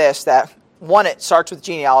struck by this, that, one, it starts with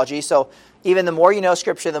genealogy. So even the more you know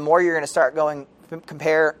Scripture, the more you're going to start going,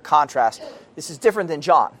 compare, contrast. This is different than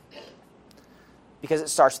John because it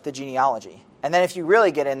starts with the genealogy. And then if you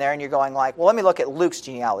really get in there and you're going like, well, let me look at Luke's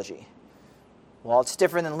genealogy. Well, it's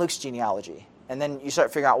different than Luke's genealogy. And then you start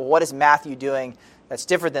figuring out, well, what is Matthew doing that's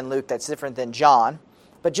different than Luke, that's different than John?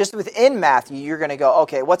 But just within Matthew, you're going to go,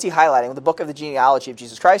 okay, what's he highlighting? Well, the book of the genealogy of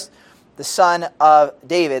Jesus Christ, the son of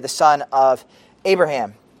David, the son of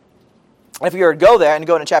Abraham. And if you were to go there and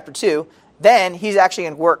go into chapter 2, then he's actually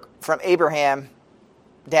going to work from Abraham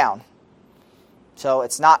down. So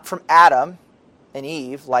it's not from Adam and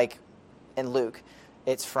Eve like in Luke.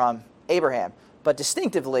 It's from Abraham. But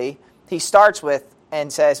distinctively, he starts with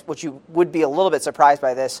and says, which you would be a little bit surprised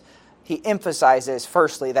by this, he emphasizes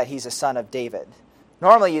firstly that he's a son of David.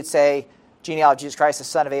 Normally you'd say, genealogy of Jesus Christ, the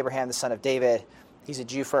son of Abraham, the son of David. He's a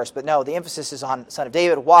Jew first. But no, the emphasis is on son of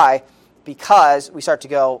David. Why? Because we start to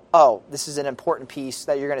go, oh, this is an important piece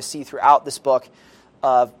that you're going to see throughout this book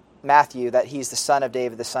of Matthew, that he's the son of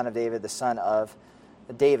David, the son of David, the son of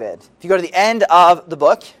David. If you go to the end of the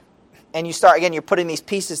book, and you start, again, you're putting these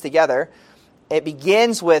pieces together, it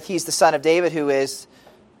begins with he's the son of David, who is,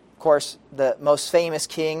 of course, the most famous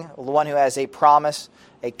king, the one who has a promise,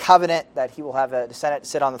 a covenant that he will have a descendant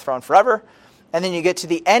sit on the throne forever. And then you get to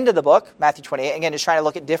the end of the book, Matthew 28, again, just trying to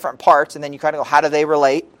look at different parts, and then you kind of go, how do they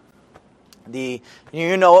relate? You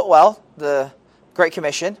know it well, the Great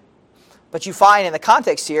Commission. But you find in the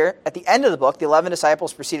context here, at the end of the book, the 11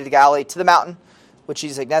 disciples proceeded to Galilee to the mountain, which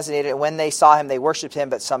Jesus had designated, and when they saw him, they worshipped him,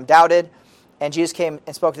 but some doubted. And Jesus came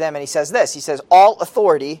and spoke to them, and he says this. He says, all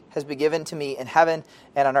authority has been given to me in heaven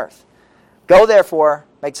and on earth. Go, therefore,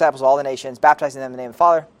 make disciples of all the nations, baptizing them in the name of the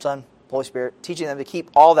Father, Son, Holy Spirit, teaching them to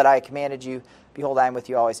keep all that I commanded you. Behold, I am with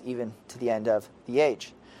you always, even to the end of the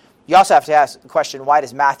age. You also have to ask the question, why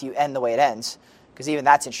does Matthew end the way it ends? Because even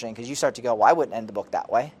that's interesting, because you start to go, well, I wouldn't end the book that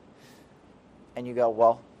way. And you go,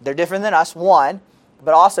 well, they're different than us, one,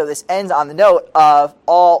 but also this ends on the note of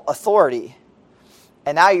all authority.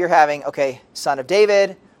 And now you're having, okay, son of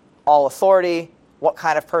David, all authority. What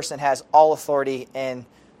kind of person has all authority in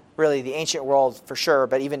really the ancient world for sure,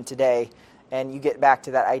 but even today? And you get back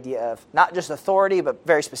to that idea of not just authority, but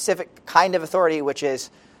very specific kind of authority, which is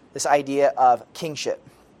this idea of kingship.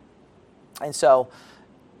 And so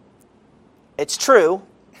it's true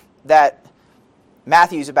that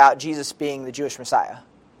Matthew's about Jesus being the Jewish Messiah.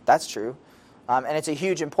 That's true. And it's a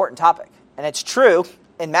huge, important topic. And it's true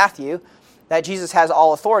in Matthew that Jesus has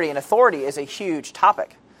all authority, and authority is a huge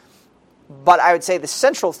topic. But I would say the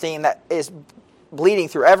central theme that is bleeding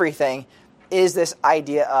through everything is this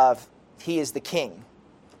idea of he is the king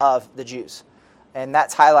of the Jews. And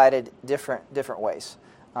that's highlighted different ways.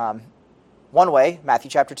 One way, Matthew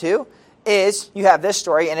chapter 2, is you have this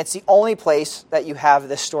story, and it's the only place that you have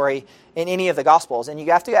this story in any of the Gospels. And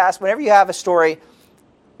you have to ask, whenever you have a story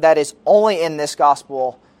that is only in this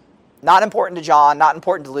Gospel, not important to John, not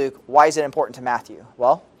important to Luke, why is it important to Matthew?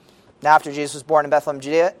 Well, now after Jesus was born in Bethlehem,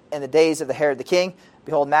 Judea, in the days of the Herod the king,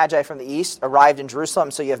 behold, Magi from the east arrived in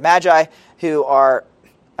Jerusalem. So you have Magi who are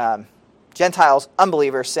Gentiles,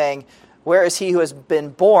 unbelievers, saying, where is he who has been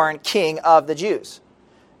born king of the Jews?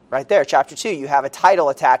 Right there, chapter 2, you have a title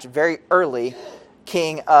attached very early,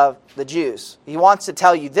 King of the Jews. He wants to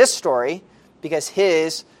tell you this story because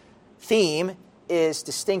his theme is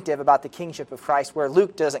distinctive about the kingship of Christ, where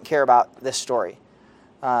Luke doesn't care about this story.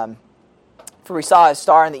 For we saw his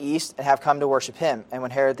star in the east and have come to worship him. And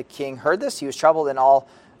when Herod the king heard this, he was troubled, and all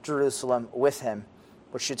Jerusalem with him.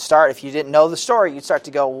 Which should start, if you didn't know the story, you'd start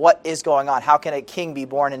to go, what is going on? How can a king be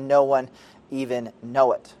born and no one even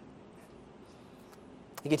know it?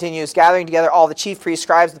 He continues, gathering together all the chief priests,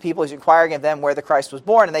 scribes, the people, he's inquiring of them where the Christ was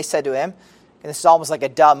born. And they said to him, and this is almost like a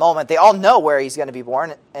dumb moment, they all know where he's going to be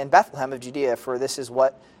born, in Bethlehem of Judea, for this is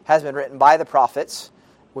what has been written by the prophets,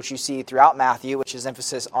 which you see throughout Matthew, which is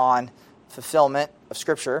emphasis on fulfillment of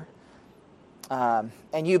Scripture.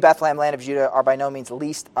 And you, Bethlehem, land of Judah, are by no means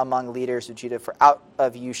least among leaders of Judah, for out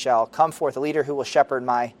of you shall come forth a leader who will shepherd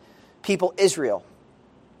my people Israel.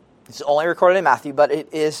 This is only recorded in Matthew, but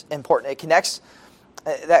it is important. It connects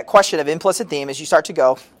that question of implicit theme as you start to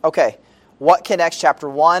go, okay, what connects chapter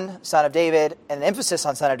 1, Son of David, and an emphasis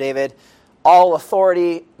on Son of David, all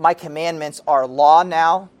authority, my commandments are law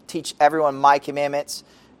now, teach everyone my commandments,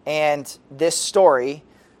 and this story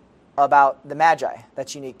about the Magi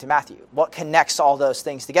that's unique to Matthew. What connects all those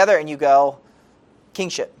things together? And you go,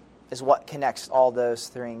 kingship is what connects all those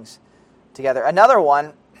things together. Another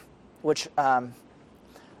one, which when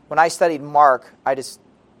I studied Mark, I just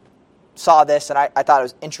saw this and I thought it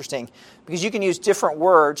was interesting because you can use different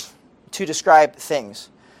words to describe things.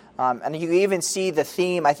 And you even see the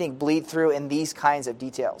theme, I think, bleed through in these kinds of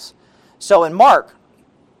details. So in Mark,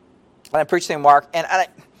 when I'm preaching Mark, and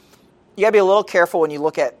you got to be a little careful when you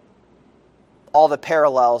look at all the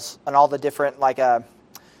parallels and all the different, like a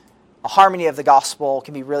harmony of the gospel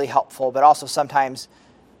can be really helpful, but also sometimes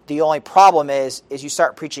the only problem is you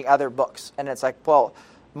start preaching other books. And it's like, well,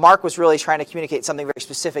 Mark was really trying to communicate something very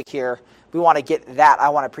specific here. We want to get that. I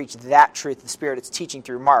want to preach that truth, the Spirit it's teaching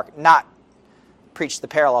through Mark, not preach the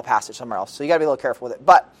parallel passage somewhere else. So you got to be a little careful with it.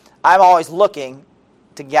 But I'm always looking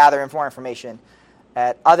to gather more information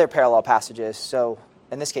at other parallel passages. So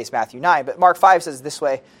in this case, Matthew 9. But Mark 5 says this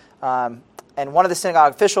way, and one of the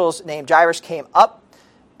synagogue officials named Jairus came up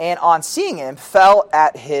and on seeing him fell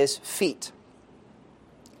at his feet.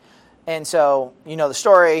 And so you know the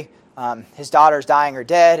story. His daughter's dying or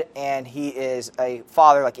dead, and he is a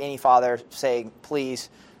father like any father saying, please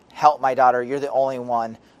help my daughter. You're the only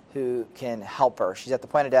one who can help her. She's at the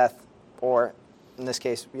point of death, or in this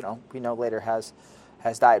case, we know later has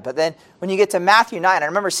died. But then when you get to Matthew 9, I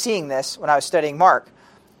remember seeing this when I was studying Mark,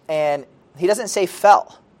 and he doesn't say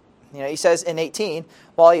fell. He says in 18,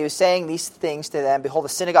 while he was saying these things to them, behold, a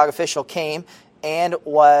synagogue official came and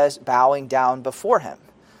was bowing down before him.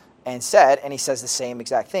 And he says the same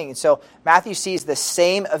exact thing. And so Matthew sees the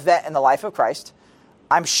same event in the life of Christ.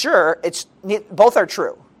 I'm sure both are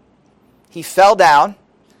true. He fell down,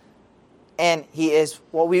 and he is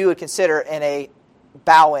what we would consider in a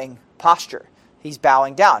bowing posture. He's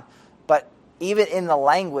bowing down. But even in the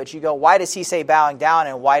language, you go, why does he say bowing down,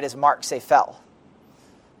 and why does Mark say fell?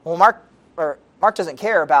 Well, Mark doesn't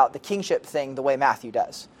care about the kingship thing the way Matthew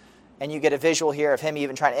does. And you get a visual here of him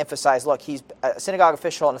even trying to emphasize, look, he's a synagogue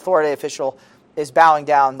official, an authority official, is bowing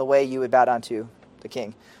down the way you would bow down to the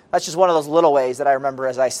king. That's just one of those little ways that I remember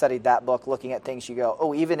as I studied that book, looking at things you go,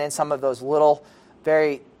 oh, even in some of those little,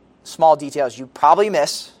 very small details you probably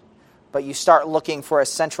miss, but you start looking for a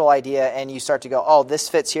central idea and you start to go, oh, this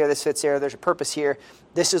fits here, there's a purpose here,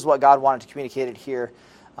 this is what God wanted to communicate it here.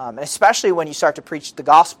 And especially when you start to preach the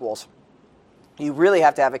Gospels, you really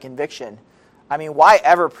have to have a conviction. I mean, why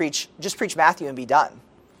ever just preach Matthew and be done?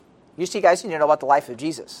 You guys need to know about the life of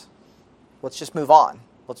Jesus. Let's just move on.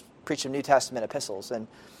 Let's preach some New Testament epistles. And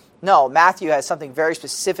no, Matthew has something very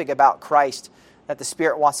specific about Christ that the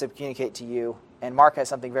Spirit wants to communicate to you. And Mark has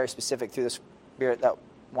something very specific through the Spirit that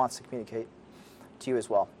wants to communicate to you as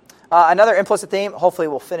well. Another implicit theme, hopefully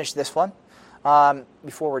we'll finish this one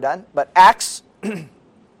before we're done. But Acts,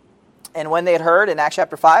 and when they had heard in Acts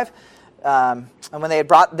chapter 5, and when they had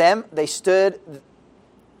brought them, they stood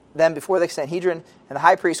them before the Sanhedrin, and the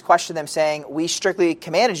high priest questioned them, saying, "We strictly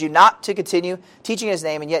commanded you not to continue teaching in his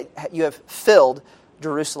name, and yet you have filled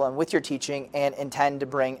Jerusalem with your teaching and intend to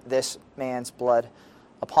bring this man's blood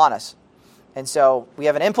upon us." And so we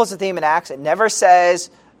have an implicit theme in Acts. It never says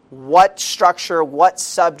what structure, what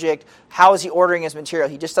subject, how is he ordering his material.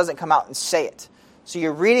 He just doesn't come out and say it. So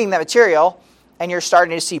you're reading the material, and you're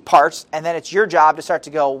starting to see parts, and then it's your job to start to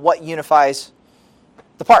go, what unifies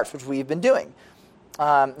the parts, which we've been doing.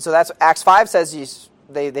 So that's what Acts 5 says.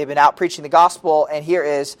 They've been out preaching the gospel, and here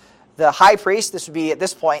is the high priest. This would be, at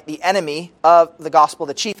this point, the enemy of the gospel,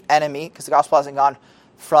 the chief enemy, because the gospel hasn't gone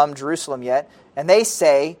from Jerusalem yet. And they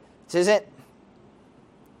say, this isn't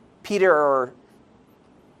Peter or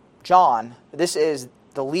John, this is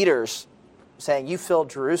the leaders saying, you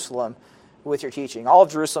filled Jerusalem with your teaching. All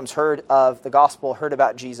of Jerusalem's heard of the gospel, heard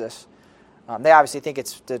about Jesus. They obviously think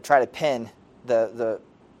it's to try to pin the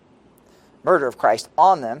murder of Christ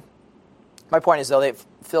on them. My point is, though, they've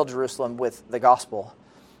filled Jerusalem with the gospel.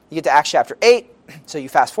 You get to Acts chapter 8, so you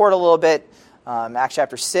fast forward a little bit. Acts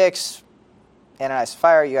chapter 6, Ananias and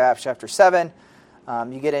Sapphira. You have Acts chapter 7.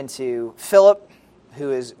 You get into Philip,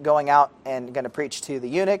 who is going out and going to preach to the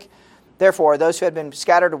eunuch. Therefore, those who had been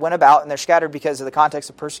scattered went about, and they're scattered because of the context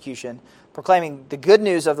of persecution, proclaiming the good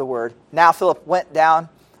news of the word. Now Philip went down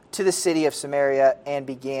to the city of Samaria and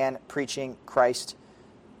began preaching Christ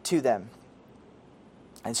to them.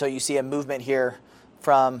 And so you see a movement here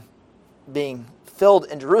from being filled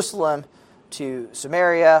in Jerusalem to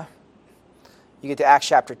Samaria. You get to Acts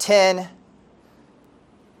chapter 10.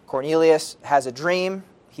 Cornelius has a dream.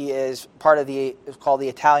 He is part of it's called the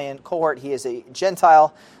Italian cohort. He is a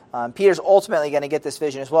Gentile. Peter's ultimately going to get this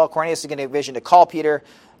vision as well. Cornelius is going to get a vision to call Peter.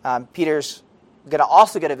 Peter's going to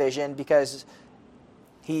also get a vision because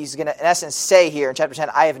he's going to, in essence, say here in chapter 10,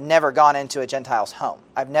 I have never gone into a Gentile's home.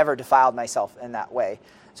 I've never defiled myself in that way.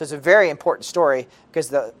 So it's a very important story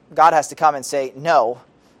because God has to come and say, no,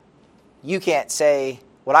 you can't say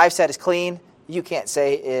what I've said is clean. You can't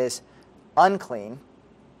say is unclean.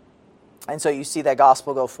 And so you see that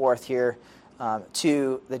gospel go forth here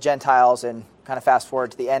to the Gentiles, and kind of fast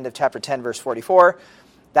forward to the end of chapter 10, verse 44,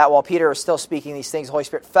 that while Peter was still speaking these things, the Holy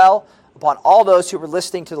Spirit fell upon all those who were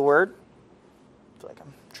listening to the word. I feel like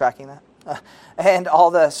I'm tracking that. And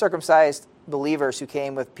all the circumcised believers who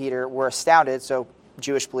came with Peter were astounded, so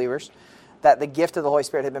Jewish believers, that the gift of the Holy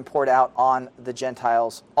Spirit had been poured out on the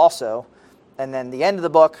Gentiles also. And then the end of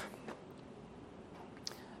the book,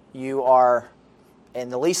 you are in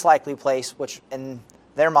the least likely place, which in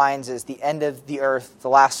their minds is the end of the earth, the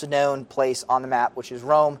last known place on the map, which is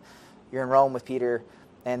Rome. You're in Rome with Peter,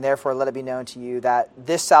 and therefore let it be known to you that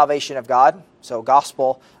this salvation of God, so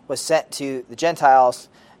gospel, was sent to the Gentiles,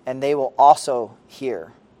 and they will also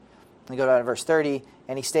hear. We go down to verse 30,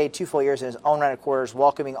 and he stayed 2 full years in his own rented quarters,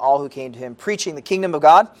 welcoming all who came to him, preaching the kingdom of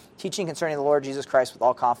God, teaching concerning the Lord Jesus Christ with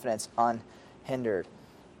all confidence, unhindered.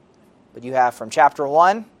 But you have from chapter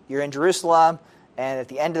 1, you're in Jerusalem, and at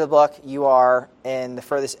the end of the book, you are in the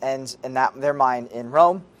furthest ends in their mind in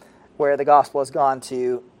Rome, where the gospel has gone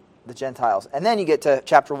to the Gentiles. And then you get to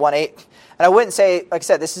chapter 1:8. And I wouldn't say, like I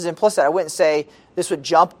said, this is implicit. I wouldn't say this would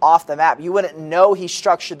jump off the map. You wouldn't know he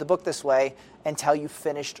structured the book this way until you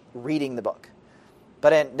finished reading the book.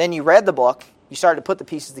 But then you read the book, you started to put the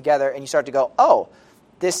pieces together, and you start to go, oh,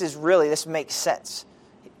 this makes sense.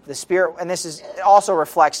 The Spirit, and it also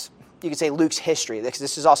reflects, you could say, Luke's history.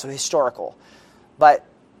 This is also historical. But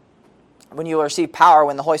when you will receive power,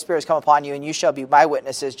 when the Holy Spirit has come upon you, and you shall be my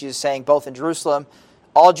witnesses, Jesus saying, both in Jerusalem,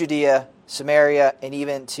 all Judea, Samaria, and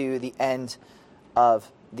even to the end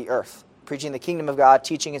of the earth. Preaching the kingdom of God,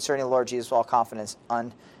 teaching concerning the Lord Jesus with all confidence,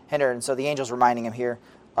 unhindered. And so the angel's reminding him here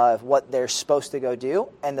of what they're supposed to go do.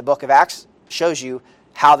 And the book of Acts shows you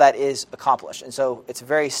how that is accomplished. And so it's a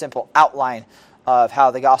very simple outline of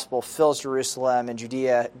how the gospel fills Jerusalem and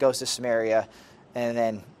Judea, goes to Samaria, and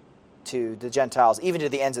then to the Gentiles, even to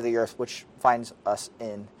the ends of the earth, which finds us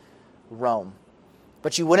in Rome.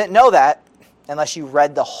 But you wouldn't know that unless you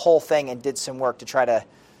read the whole thing and did some work to try to,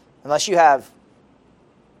 unless you have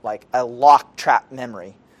like a lock trap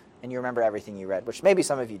memory and you remember everything you read, which maybe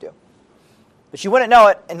some of you do. But you wouldn't know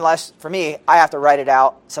it unless, for me, I have to write it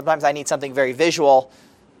out. Sometimes I need something very visual,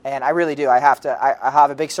 and I really do. I have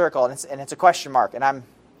a big circle, and it's a question mark, and I'm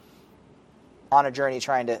on a journey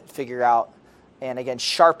trying to figure out, and again,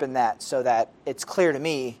 sharpen that so that it's clear to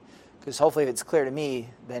me, because hopefully if it's clear to me,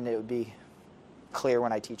 then it would be clear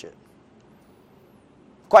when I teach it.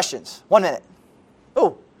 Questions? 1 minute.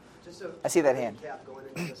 Oh, I see that hand. Going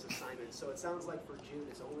into this assignment. So it sounds like for Jude,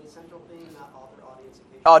 it's only central theme, not author, audience, and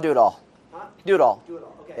patient. I'll do it all. Huh? Do it all. Do it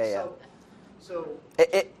all. Okay. Yeah. So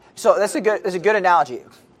So that's a good analogy.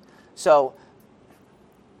 So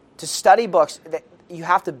to study books, you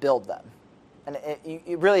have to build them. And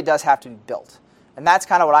it really does have to be built. And that's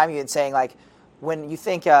kind of what I'm even saying. Like, when you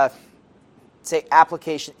think of, say,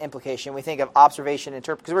 application, implication, we think of observation,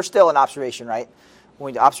 interpret, because we're still in observation, right? When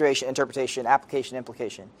we do observation, interpretation, application,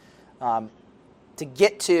 implication. To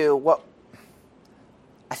get to what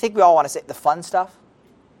I think we all want to say, the fun stuff.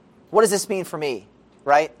 What does this mean for me,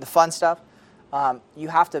 right? The fun stuff. You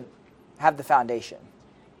have to have the foundation.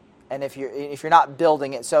 And if you're not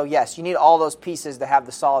building it, so yes, you need all those pieces to have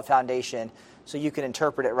the solid foundation so you can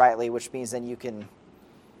interpret it rightly, which means then you can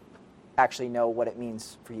actually know what it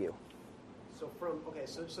means for you. So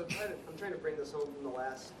I'm trying to bring this home from the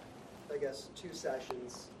last, I guess, 2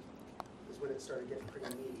 sessions is when it started getting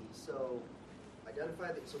pretty meaty. So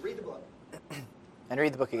read the book. And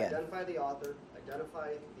read the book again. Identify the author,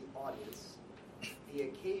 identify the audience. The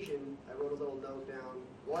occasion, I wrote a little note down,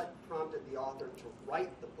 what prompted the author to write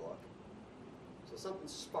the book. So something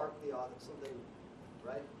sparked the author, something,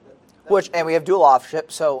 right? And we have dual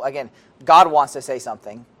authorship, so again, God wants to say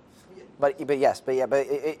something. But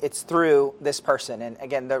it's through this person, and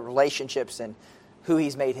again, the relationships and who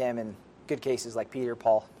he's made him, in good cases like Peter,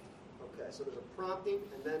 Paul. Okay, so there's a prompting,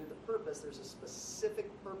 and then the purpose. There's a specific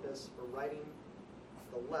purpose for writing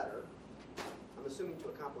the letter. I'm assuming to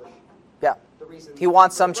accomplish the reason. He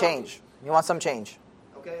wants some change. He wants some change.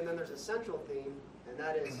 Okay, and then there's a central theme, and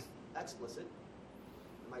that is explicit.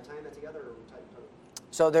 Am I tying that together, or are we tying it together?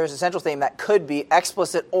 So there's a central theme that could be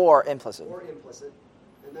explicit or implicit. Or implicit.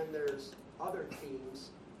 And then there's other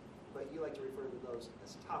themes, but you like to refer to those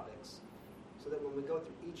as topics. So that when we go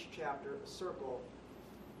through each chapter, a circle,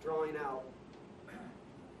 drawing out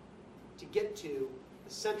to get to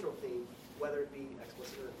the central theme, whether it be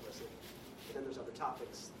explicit or implicit. And then there's other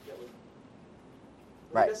topics that would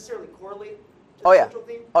necessarily correlate to the central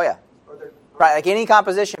theme. Oh, yeah. Right, like any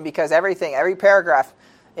composition, because every paragraph,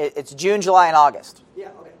 it's June, July, and August. Yeah,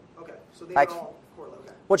 okay. So they are all correlate.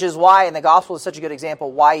 Okay. Which is why, and the gospel is such a good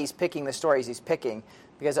example, why he's picking the stories he's picking,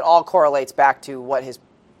 because it all correlates back to what his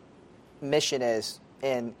mission is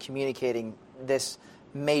in communicating this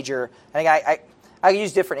major, I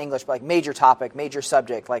use different English, but like major topic, major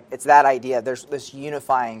subject, like it's that idea. There's this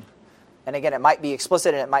unifying, and again, it might be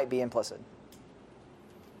explicit and it might be implicit.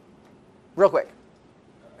 Real quick.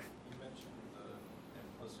 You mentioned the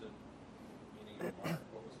implicit meaning of Mark.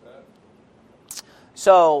 What was that?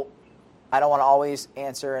 So, I don't want to always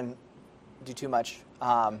answer and do too much,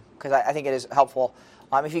 because I think it is helpful.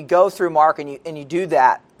 If you go through Mark and you do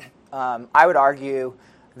that, I would argue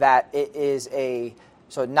that it is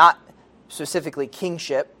so not specifically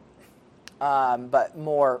kingship, but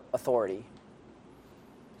more authority.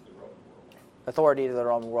 Authority to the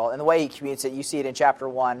Roman world. And the way he communicates it, you see it in chapter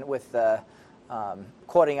 1 with the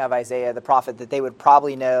quoting of Isaiah, the prophet, that they would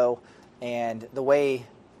probably know, and the way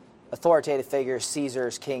authoritative figures,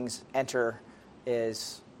 Caesars, kings, enter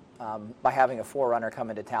is by having a forerunner come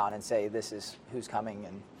into town and say, this is who's coming,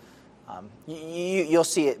 and you'll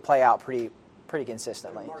see it play out pretty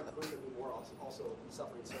consistently. Mark, wouldn't it be more also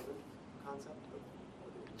suffering servant concept?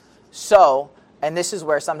 So, and this is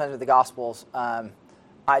where sometimes with the Gospels,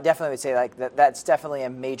 I definitely would say like that's definitely a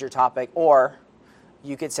major topic, or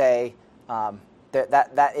you could say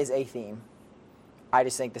that is a theme. I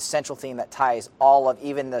just think the central theme that ties all of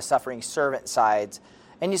even the suffering servant sides,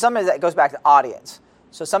 and sometimes that goes back to audience.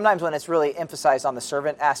 So sometimes when it's really emphasized on the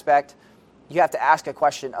servant aspect, you have to ask a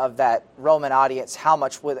question of that Roman audience, how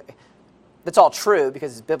much would, that's all true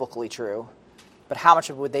because it's biblically true, but how much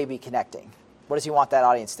would they be connecting? What does he want that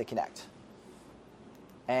audience to connect?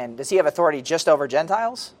 And does he have authority just over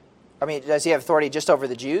Gentiles? I mean, does he have authority just over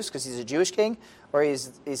the Jews because he's a Jewish king? Or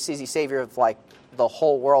is he savior of like the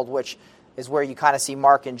whole world, which is where you kind of see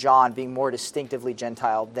Mark and John being more distinctively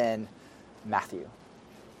Gentile than Matthew.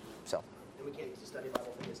 So. And we can't use the study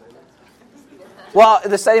Bible for the assignment? Well,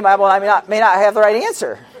 the study Bible may not have the right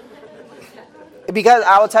answer. Because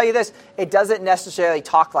I will tell you this, it doesn't necessarily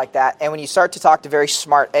talk like that. And when you start to talk to very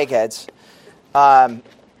smart eggheads,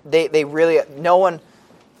 they really, no one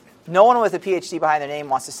with a PhD behind their name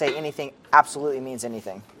wants to say anything absolutely means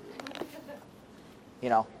anything. You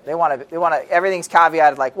know, they want to everything's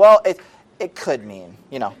caveated like, well, it could mean,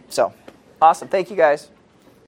 so. Awesome. Thank you guys.